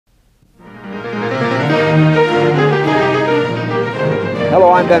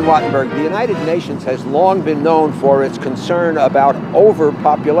Ben Wattenberg. The United Nations has long been known for its concern about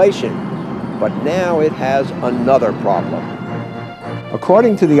overpopulation, but now it has another problem.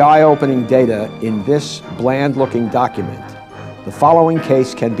 According to the eye-opening data in this bland-looking document, the following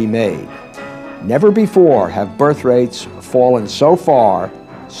case can be made. Never before have birth rates fallen so far,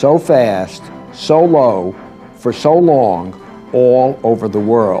 so fast, so low, for so long, all over the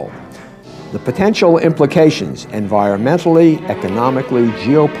world. The potential implications, environmentally, economically,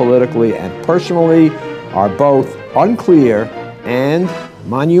 geopolitically, and personally, are both unclear and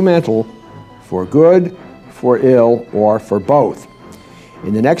monumental, for good, for ill, or for both.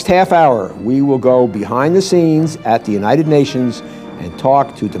 In the next half hour, we will go behind the scenes at the United Nations and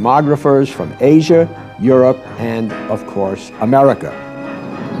talk to demographers from Asia, Europe, and, of course, America.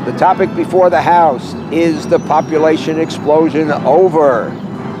 The topic before the House: is the population explosion over?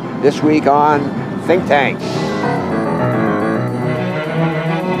 This week on Think Tank.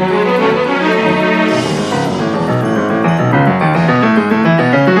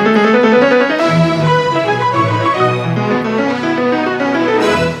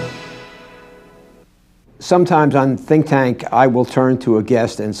 Sometimes on Think Tank, I will turn to a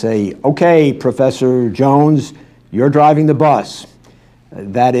guest and say, okay, Professor Jones, you're driving the bus.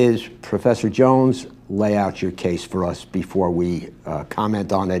 That is, Professor Jones, lay out your case for us before we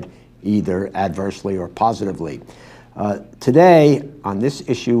comment on it either adversely or positively. Today, on this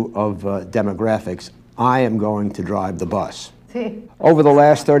issue of demographics, I am going to drive the bus. Over the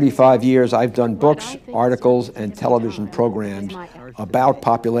last 35 years, I've done books, articles, and television programs about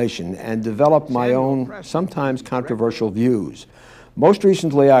population and developed my own, sometimes controversial views. Most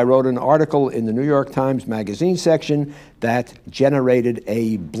recently, I wrote an article in the New York Times Magazine section that generated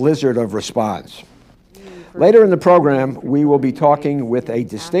a blizzard of response. Later in the program, we will be talking with a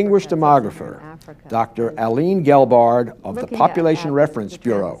distinguished demographer, Dr. Alene Gelbard of the Population Reference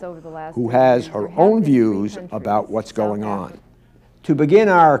Bureau, who has her own views about what's going on. To begin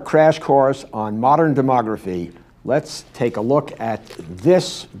our crash course on modern demography, let's take a look at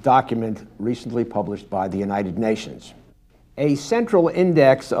this document recently published by the United Nations. A central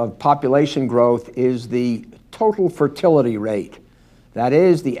index of population growth is the total fertility rate. That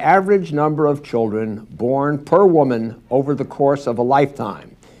is, the average number of children born per woman over the course of a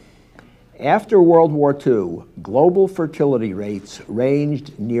lifetime. After World War II, global fertility rates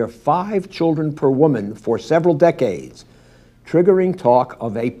ranged near 5 children per woman for several decades, triggering talk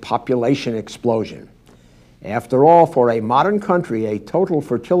of a population explosion. After all, for a modern country, a total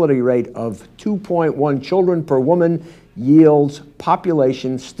fertility rate of 2.1 children per woman yields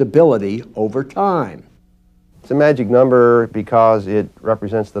population stability over time. It's a magic number because it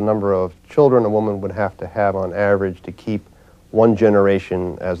represents the number of children a woman would have to have on average to keep one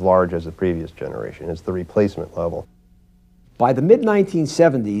generation as large as the previous generation. It's the replacement level. By the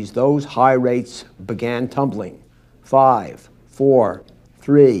mid-1970s, those high rates began tumbling. 5, 4,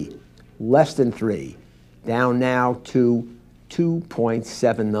 3, less than 3, down now to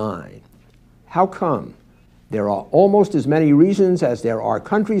 2.79. How come? There are almost as many reasons as there are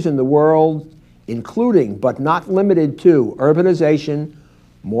countries in the world, including but not limited to urbanization,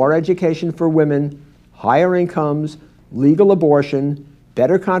 more education for women, higher incomes, legal abortion,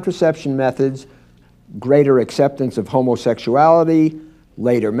 better contraception methods, greater acceptance of homosexuality,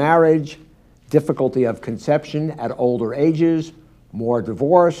 later marriage, difficulty of conception at older ages, more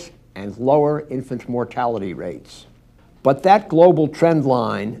divorce, and lower infant mortality rates. But that global trend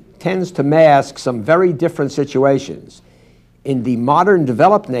line tends to mask some very different situations. In the modern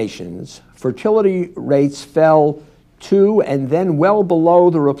developed nations, fertility rates fell to and then well below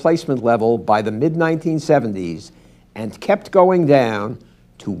the replacement level by the mid-1970s and kept going down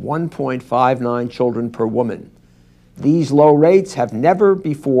to 1.59 children per woman. These low rates have never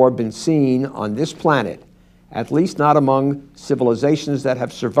before been seen on this planet, at least not among civilizations that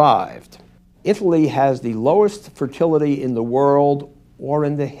have survived. Italy has the lowest fertility in the world or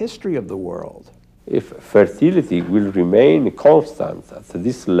in the history of the world. If fertility will remain constant at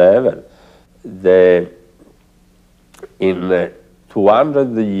this level, in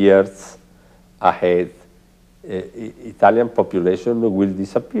 200 years ahead, Italian population will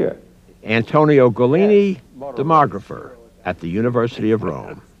disappear. Antonio Golini, demographer at the University of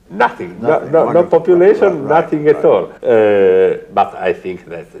Rome. Nothing, no population, nothing at all. But I think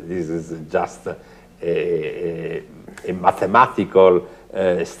that this is just a mathematical,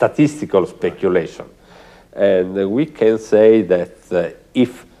 statistical speculation. And we can say that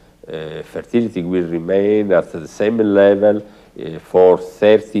if fertility will remain at the same level for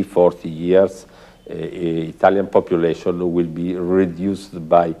 30, 40 years, Italian population will be reduced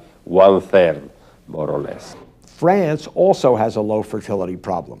by 1/3, more or less. France also has a low fertility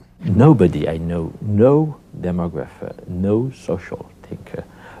problem. Nobody I know, no demographer, no social thinker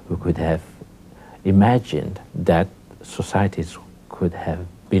who could have imagined that societies could have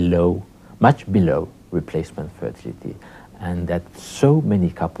much below replacement fertility, and that so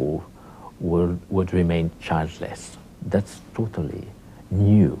many couples would remain childless. That's totally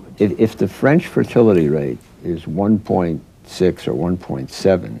new. If the French fertility rate is 1.6 or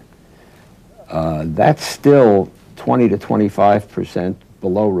 1.7, that's still 20 to 25%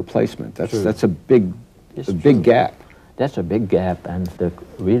 below replacement. That's a big gap. That's a big gap, and the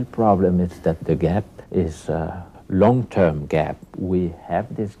real problem is that the gap is a long-term gap. We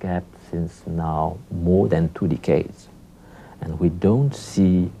have this gap since now more than 2 decades, and we don't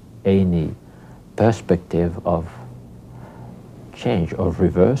see any perspective of change, of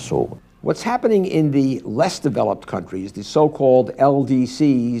reversal. What's happening in the less developed countries, the so-called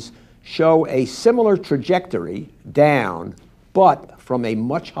LDCs, show a similar trajectory down, but from a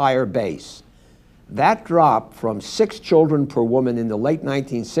much higher base. That drop from 6 children per woman in the late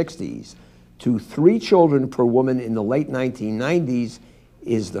 1960s to 3 children per woman in the late 1990s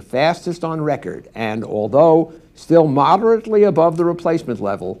is the fastest on record, and although still moderately above the replacement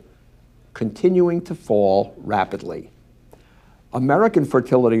level, continuing to fall rapidly. American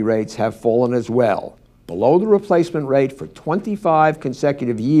fertility rates have fallen as well, below the replacement rate for 25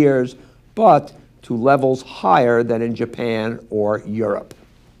 consecutive years, but to levels higher than in Japan or Europe.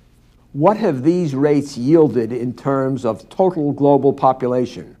 What have these rates yielded in terms of total global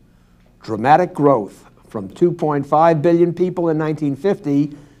population? Dramatic growth from 2.5 billion people in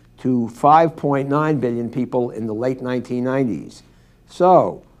 1950 to 5.9 billion people in the late 1990s.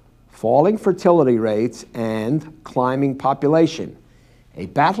 So, falling fertility rates and climbing population, a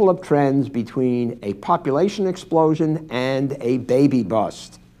battle of trends between a population explosion and a baby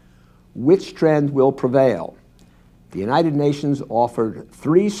bust. Which trend will prevail? The United Nations offered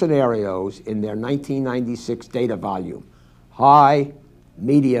 3 scenarios in their 1996 data volume: high,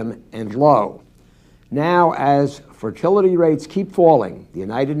 medium, and low. Now, as fertility rates keep falling, the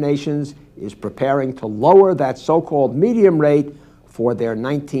United Nations is preparing to lower that so-called medium rate for their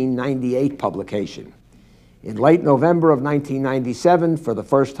 1998 publication. In late November of 1997, for the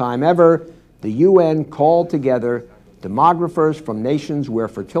first time ever, the UN called together demographers from nations where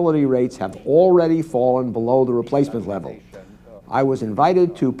fertility rates have already fallen below the replacement level. I was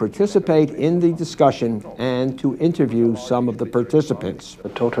invited to participate in the discussion and to interview some of the participants. The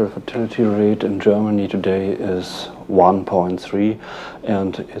total fertility rate in Germany today is 1.3,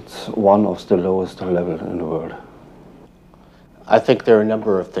 and it's one of the lowest levels in the world. I think there are a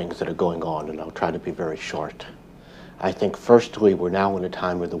number of things that are going on, and I'll try to be very short. I think firstly, we're now in a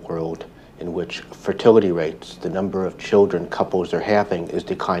time of the world in which fertility rates, the number of children couples are having, is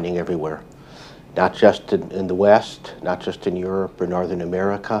declining everywhere. Not just in the West, not just in Europe or Northern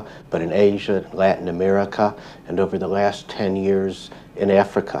America, but in Asia, Latin America, and over the last 10 years in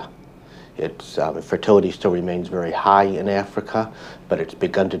Africa. Fertility still remains very high in Africa, but it's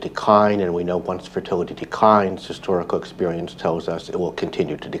begun to decline, and we know once fertility declines, historical experience tells us it will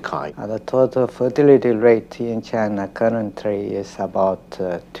continue to decline. The total fertility rate in China currently is about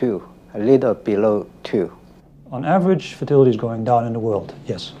 2, a little below 2. On average, fertility is going down in the world,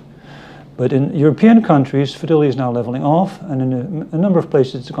 yes. But in European countries, fertility is now leveling off, and in a number of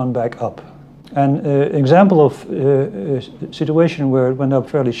places it's gone back up. An example of a situation where it went up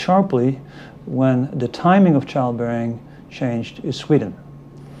fairly sharply when the timing of childbearing changed is Sweden.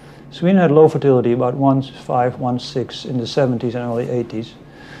 Sweden had low fertility, about 1.5, 1.6 in the 70s and early 80s.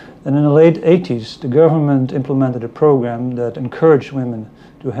 And in the late 80s, the government implemented a program that encouraged women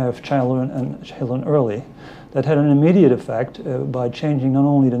to have children early. That had an immediate effect by changing not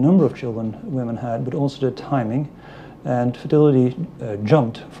only the number of children women had, but also the timing. And fertility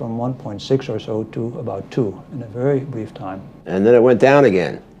jumped from 1.6 or so to about 2 in a very brief time. And then it went down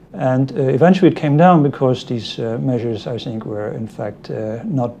again. And eventually it came down because these measures, I think, were in fact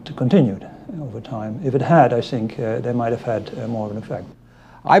not continued over time. If it had, I think they might have had more of an effect.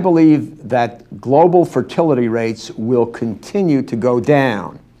 I believe that global fertility rates will continue to go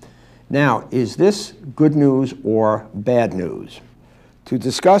down. Now, is this good news or bad news? To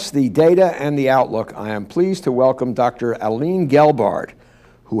discuss the data and the outlook, I am pleased to welcome Dr. Alene Gelbard,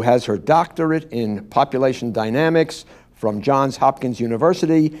 who has her doctorate in population dynamics from Johns Hopkins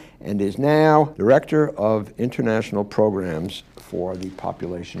University and is now Director of International Programs for the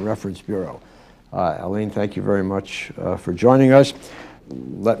Population Reference Bureau. Alene, thank you very much for joining us.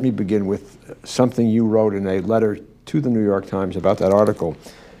 Let me begin with something you wrote in a letter to the New York Times about that article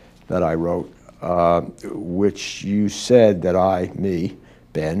that I wrote, which you said that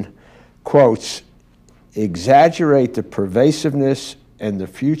Ben, quotes, exaggerate the pervasiveness and the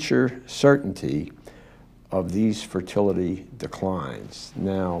future certainty of these fertility declines.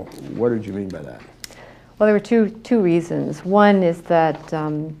 Now, what did you mean by that? Well, there were two reasons. One is that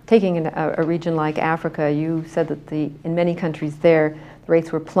taking a region like Africa, you said that in many countries there, the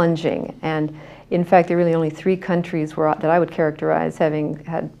rates were plunging. And in fact, there are really only 3 countries that I would characterize having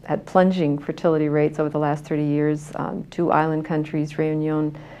had plunging fertility rates over the last 30 years. 2 island countries,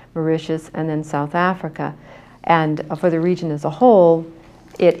 Réunion, Mauritius, and then South Africa. And for the region as a whole,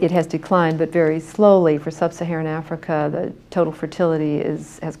 it has declined, but very slowly. For sub-Saharan Africa, the total fertility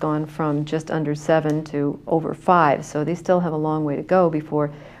has gone from just under 7 to over 5. So they still have a long way to go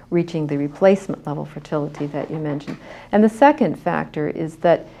before reaching the replacement level fertility that you mentioned. And the second factor is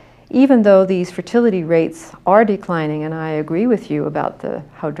that even though these fertility rates are declining, and I agree with you about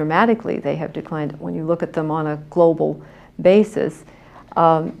how dramatically they have declined when you look at them on a global basis,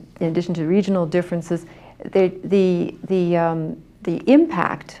 in addition to regional differences, the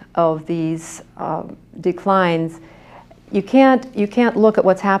impact of these declines, you can't look at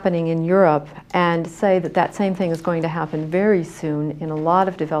what's happening in Europe and say that same thing is going to happen very soon in a lot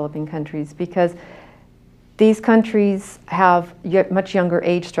of developing countries, because these countries have much younger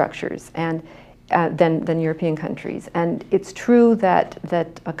age structures and than European countries. And it's true that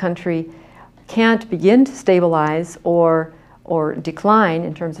a country can't begin to stabilize or decline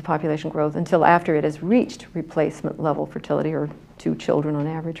in terms of population growth until after it has reached replacement level fertility, or 2 children on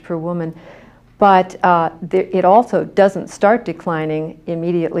average per woman. But it also doesn't start declining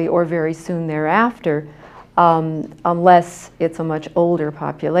immediately or very soon thereafter unless it's a much older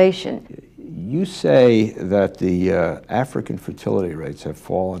population. You say that the African fertility rates have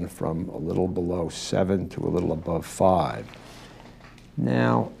fallen from a little below 7 to a little above 5.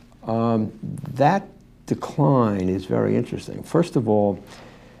 Now, that decline is very interesting. First of all,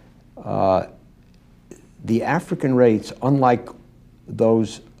 the African rates, unlike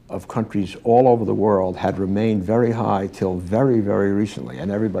those of countries all over the world, had remained very high till very, very recently. And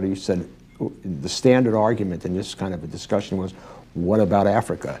everybody said, the standard argument in this kind of a discussion was, what about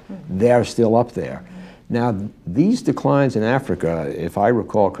Africa? They're still up there. Now, these declines in Africa, if I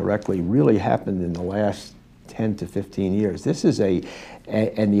recall correctly, really happened in the last 10 to 15 years. This is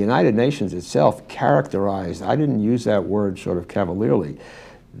and the United Nations itself characterized, I didn't use that word sort of cavalierly,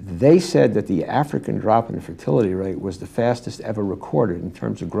 they said that the African drop in fertility rate was the fastest ever recorded in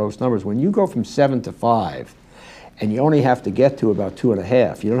terms of gross numbers. When you go from 7 to 5, and you only have to get to about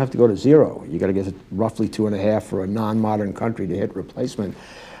 2.5, you don't have to go to 0. You got to get to roughly 2.5 for a non-modern country to hit replacement.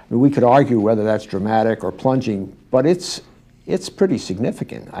 I mean, we could argue whether that's dramatic or plunging, but it's pretty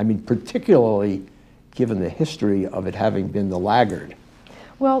significant. I mean, particularly given the history of it having been the laggard.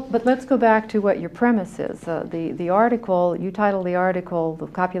 Well, but let's go back to what your premise is. The article, you titled the article, "The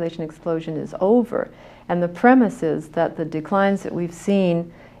Population Explosion is Over," and the premise is that the declines that we've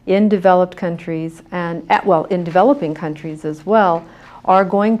seen in developed countries and, well, in developing countries as well, are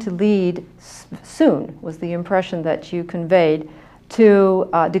going to lead soon, was the impression that you conveyed, to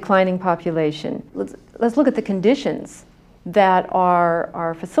declining population. Let's look at the conditions that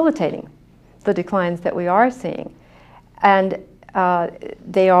are facilitating the declines that we are seeing. And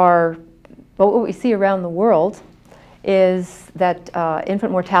they are, well, what we see around the world is that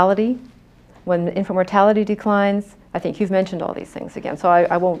infant mortality, when infant mortality declines, I think you've mentioned all these things again, so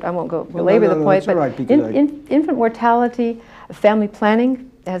I won't go belabor the point, but right, infant mortality, family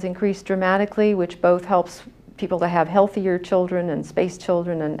planning has increased dramatically, which both helps people to have healthier children and spaced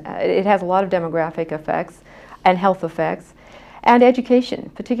children, and it has a lot of demographic effects and health effects, and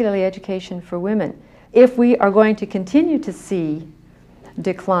education, particularly education for women. If we are going to continue to see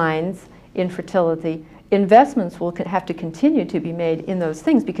declines in fertility, investments will have to continue to be made in those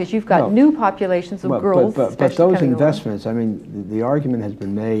things, because you've got new populations of girls. But those investments, I mean, the argument has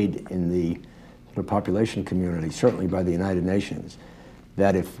been made in the sort of population community, certainly by the United Nations,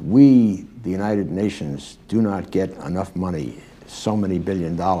 that if we, the United Nations, do not get enough money, so many $1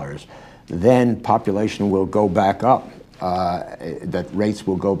 billion, then population will go back up. That rates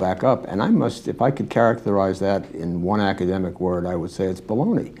will go back up. And if I could characterize that in one academic word, I would say it's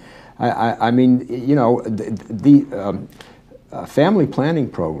baloney. I mean, you know, family planning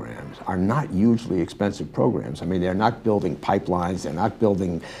programs are not hugely expensive programs. I mean, they're not building pipelines, they're not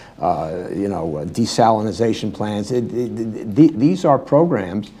building, you know, desalinization plants. These are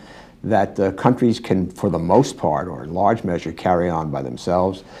programs that countries can, for the most part, or in large measure, carry on by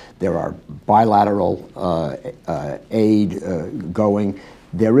themselves. There are bilateral aid going.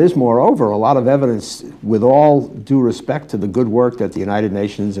 There is, moreover, a lot of evidence, with all due respect to the good work that the United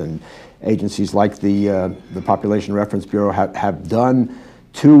Nations and agencies like the Population Reference Bureau have done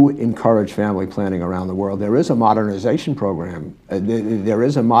to encourage family planning around the world. There is a modernization program, there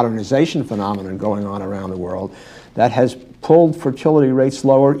is a modernization phenomenon going on around the world that has pulled fertility rates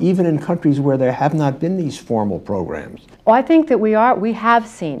lower, even in countries where there have not been these formal programs. Well, I think that we have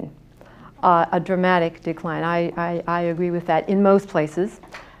seen a dramatic decline. I agree with that in most places.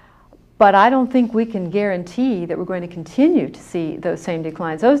 But I don't think we can guarantee that we're going to continue to see those same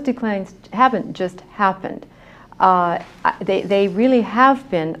declines. Those declines haven't just happened. They really have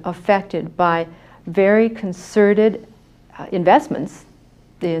been affected by very concerted investments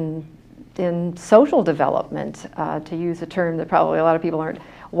in social development, to use a term that probably a lot of people aren't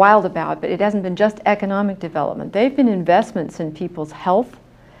wild about, but it hasn't been just economic development. They've been investments in people's health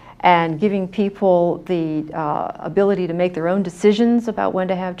and giving people the ability to make their own decisions about when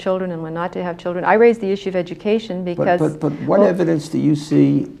to have children and when not to have children. I raised the issue of education because... But what evidence do you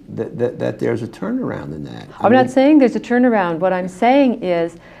see that there's a turnaround in that? I'm not saying there's a turnaround. What I'm saying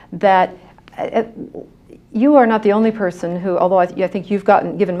is that you are not the only person who, although I think you've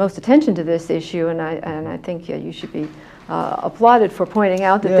given most attention to this issue, and I think you should be applauded for pointing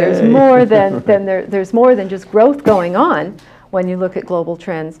out that there's more there's more than just growth going on when you look at global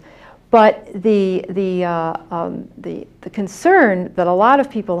trends. But the concern that a lot of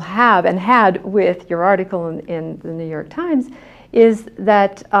people have and had with your article in the New York Times is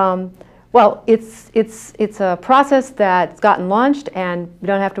that, well, it's a process that's gotten launched and we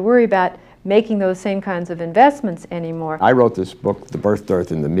don't have to worry about making those same kinds of investments anymore. I wrote this book, The Birth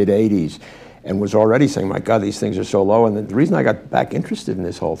Dearth, in the mid-'80s, and was already saying, my God, these things are so low. And the reason I got back interested in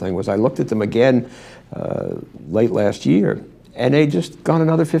this whole thing was I looked at them again late last year, and they just gone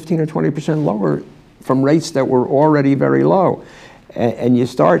another 15 or 20% lower from rates that were already very low. And you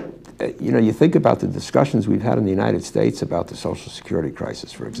start, you think about the discussions we've had in the United States about the Social Security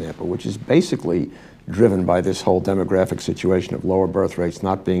crisis, for example, which is basically driven by this whole demographic situation of lower birth rates,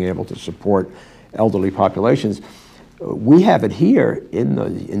 not being able to support elderly populations. We have it here in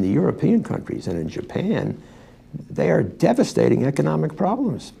the European countries and in Japan. They are devastating economic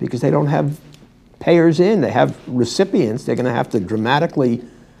problems because they don't have payers in. They have recipients. They're going to have to dramatically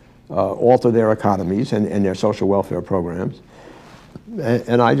alter their economies and their social welfare programs.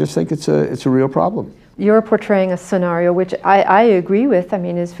 And I just think it's a real problem. You're portraying a scenario which I agree with. I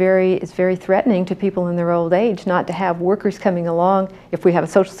mean, is very threatening to people in their old age not to have workers coming along, if we have a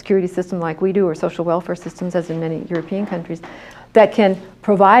social security system like we do, or social welfare systems as in many European countries, that can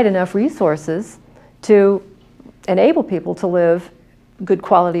provide enough resources to enable people to live good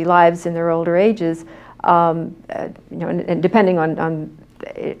quality lives in their older ages. And depending on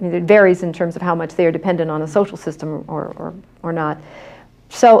it varies in terms of how much they are dependent on a social system or not.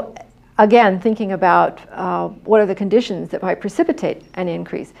 So again, thinking about what are the conditions that might precipitate an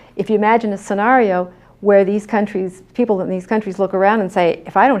increase. If you imagine a scenario where these countries, people in these countries look around and say,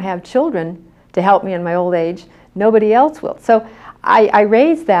 if I don't have children to help me in my old age, nobody else will. So I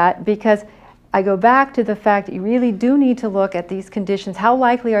raise that because I go back to the fact that you really do need to look at these conditions. How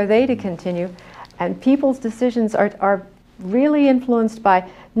likely are they to continue? And people's decisions are really influenced by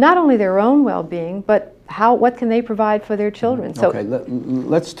not only their own well-being, but what can they provide for their children. So, okay,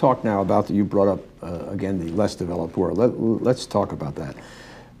 let's talk now about, you brought up, again, the less developed world. Let's talk about that.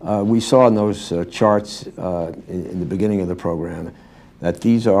 We saw in those charts in the beginning of the program that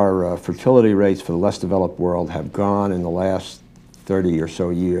these are fertility rates for the less developed world have gone in the last 30 or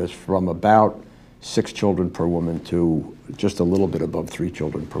so years from about 6 children per woman to just a little bit above 3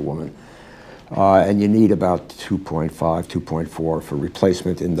 children per woman. And you need about 2.5, 2.4 for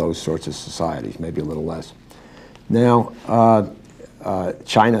replacement in those sorts of societies, maybe a little less. Now,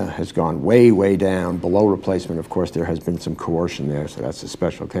 China has gone way, way down below replacement. Of course, there has been some coercion there, so that's a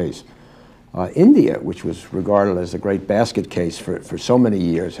special case. India, which was regarded as a great basket case for so many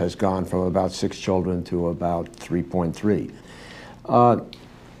years, has gone from about 6 children to about 3.3.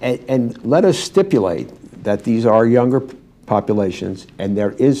 And let us stipulate that these are younger populations, and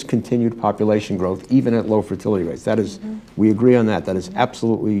there is continued population growth even at low fertility rates. That is, we agree on that. That is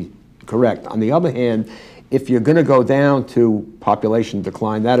absolutely correct. On the other hand, if you're going to go down to population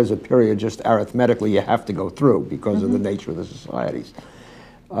decline, that is a period just arithmetically you have to go through because of the nature of the societies.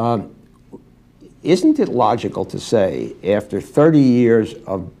 Isn't it logical to say, after 30 years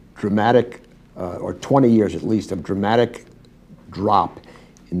of dramatic, or 20 years at least, of dramatic drop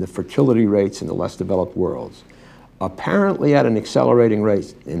in the fertility rates in the less developed worlds, apparently at an accelerating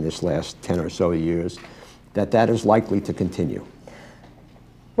rate in this last 10 or so years, that is likely to continue?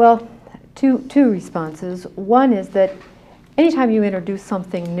 Well, two responses. One is that anytime you introduce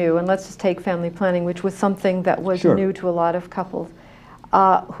something new, and let's just take family planning, which was something that was new to a lot of couples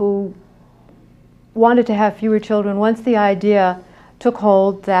who wanted to have fewer children, once the idea took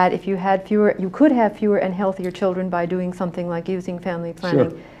hold that if you had fewer, you could have fewer and healthier children by doing something like using family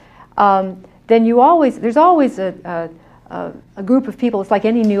planning, then there's always a group of people. It's like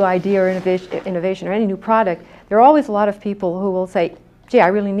any new idea or innovation or any new product. There are always a lot of people who will say, gee, I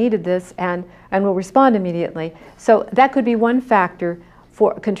really needed this, and will respond immediately. So that could be one factor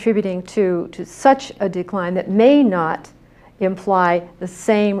for contributing to such a decline that may not imply the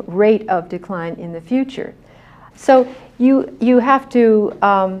same rate of decline in the future. So you have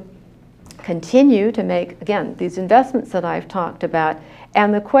to continue to make, again, these investments that I've talked about,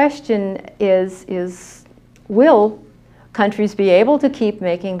 and the question is will countries be able to keep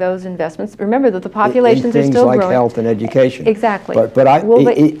making those investments? Remember that the populations are still growing. Things like health and education. Exactly.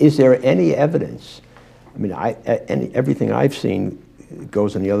 But is there any evidence? I mean, everything I've seen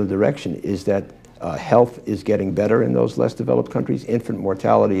goes in the other direction. Is that health is getting better in those less developed countries? Infant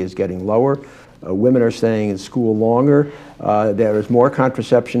mortality is getting lower. Women are staying in school longer. There is more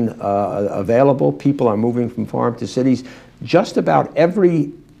contraception available. People are moving from farm to cities. Just about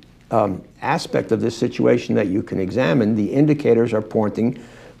every aspect of this situation that you can examine, the indicators are pointing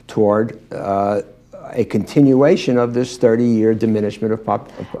toward a continuation of this 30-year diminishment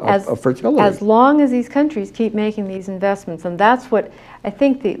of fertility. As long as these countries keep making these investments, and that's what I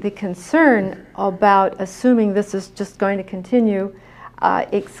think the concern about assuming this is just going to continue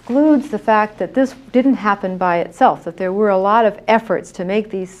excludes the fact that this didn't happen by itself, that there were a lot of efforts to make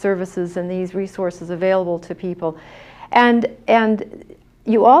these services and these resources available to people. And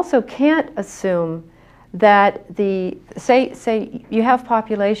you also can't assume that say you have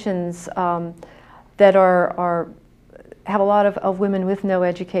populations that have a lot of women with no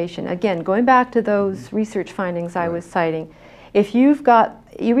education. Again, going back to those research findings I was citing, if you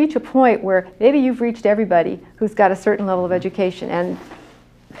reach a point where maybe you've reached everybody who's got a certain level of education,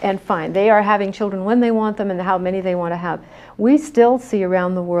 and fine, they are having children when they want them and how many they want to have. We still see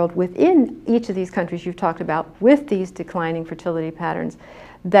around the world, within each of these countries you've talked about, with these declining fertility patterns,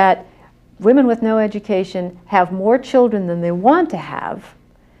 that women with no education have more children than they want to have,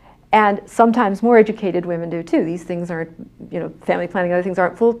 and sometimes more educated women do too. These things aren't, family planning, other things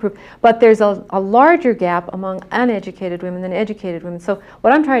aren't foolproof, but there's a larger gap among uneducated women than educated women. So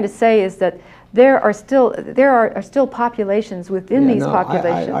what I'm trying to say is that there are still populations within these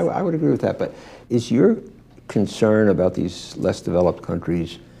populations. I would agree with that, but is your concern about these less developed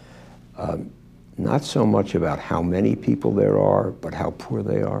countries not so much about how many people there are, but how poor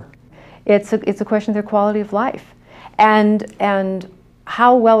they are? It's a question of their quality of life, and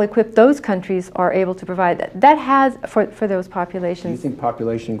how well equipped those countries are able to provide that. That has, for those populations. Do you think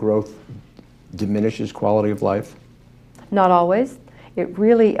population growth diminishes quality of life? Not always.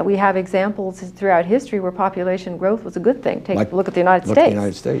 We have examples throughout history where population growth was a good thing. Take a look at the United States. Look at the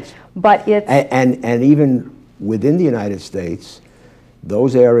United States. But it's... And even within the United States,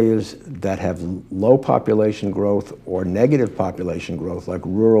 those areas that have low population growth or negative population growth, like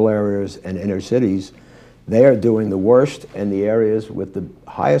rural areas and inner cities, they are doing the worst, and the areas with the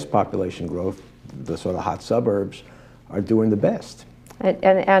highest population growth, the sort of hot suburbs, are doing the best.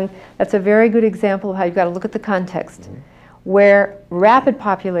 And that's a very good example of how you've got to look at the context. Mm-hmm. Where rapid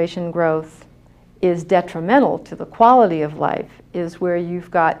population growth is detrimental to the quality of life is where you've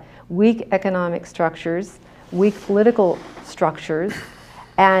got weak economic structures, weak political structures,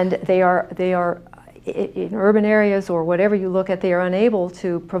 and they are in urban areas or whatever you look at, they are unable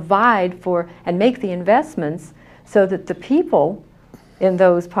to provide for and make the investments so that the people in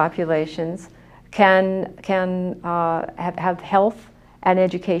those populations can have health and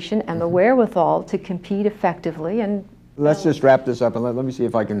education and the wherewithal to compete effectively. And let's just wrap this up and let me see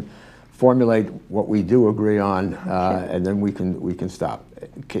if I can formulate what we do agree on, and then we can stop.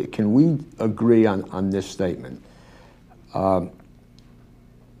 Can we agree on this statement?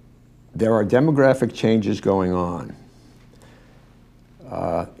 There are demographic changes going on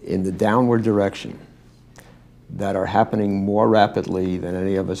in the downward direction that are happening more rapidly than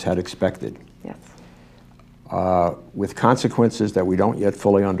any of us had expected. Yes. With consequences that we don't yet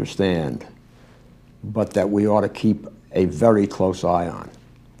fully understand, but that we ought to keep a very close eye on.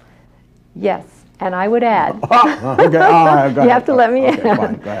 Yes, and I would add, okay. You have to let me add.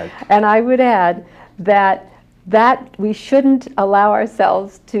 Fine, go ahead. And I would add that we shouldn't allow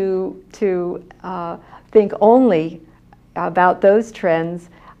ourselves to think only about those trends.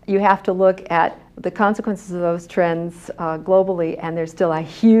 You have to look at the consequences of those trends globally, and there's still a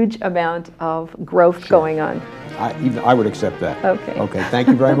huge amount of growth going on. I would accept that. Okay. Okay, thank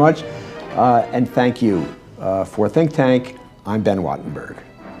you very much. And thank you. For Think Tank, I'm Ben Wattenberg.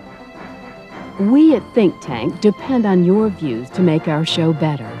 We at Think Tank depend on your views to make our show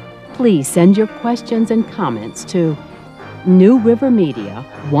better. Please send your questions and comments to New River Media,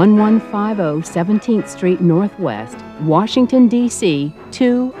 1150 17th Street Northwest, Washington, D.C.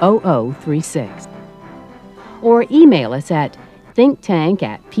 20036. Or email us at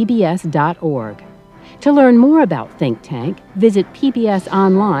thinktank@pbs.org. To learn more about Think Tank, visit PBS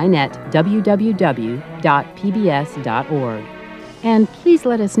online at www.pbs.org. And please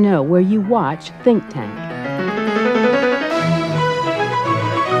let us know where you watch Think Tank.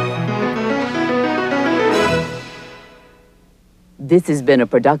 This has been a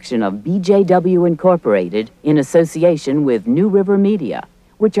production of BJW Incorporated in association with New River Media,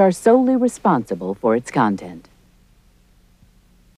 which are solely responsible for its content.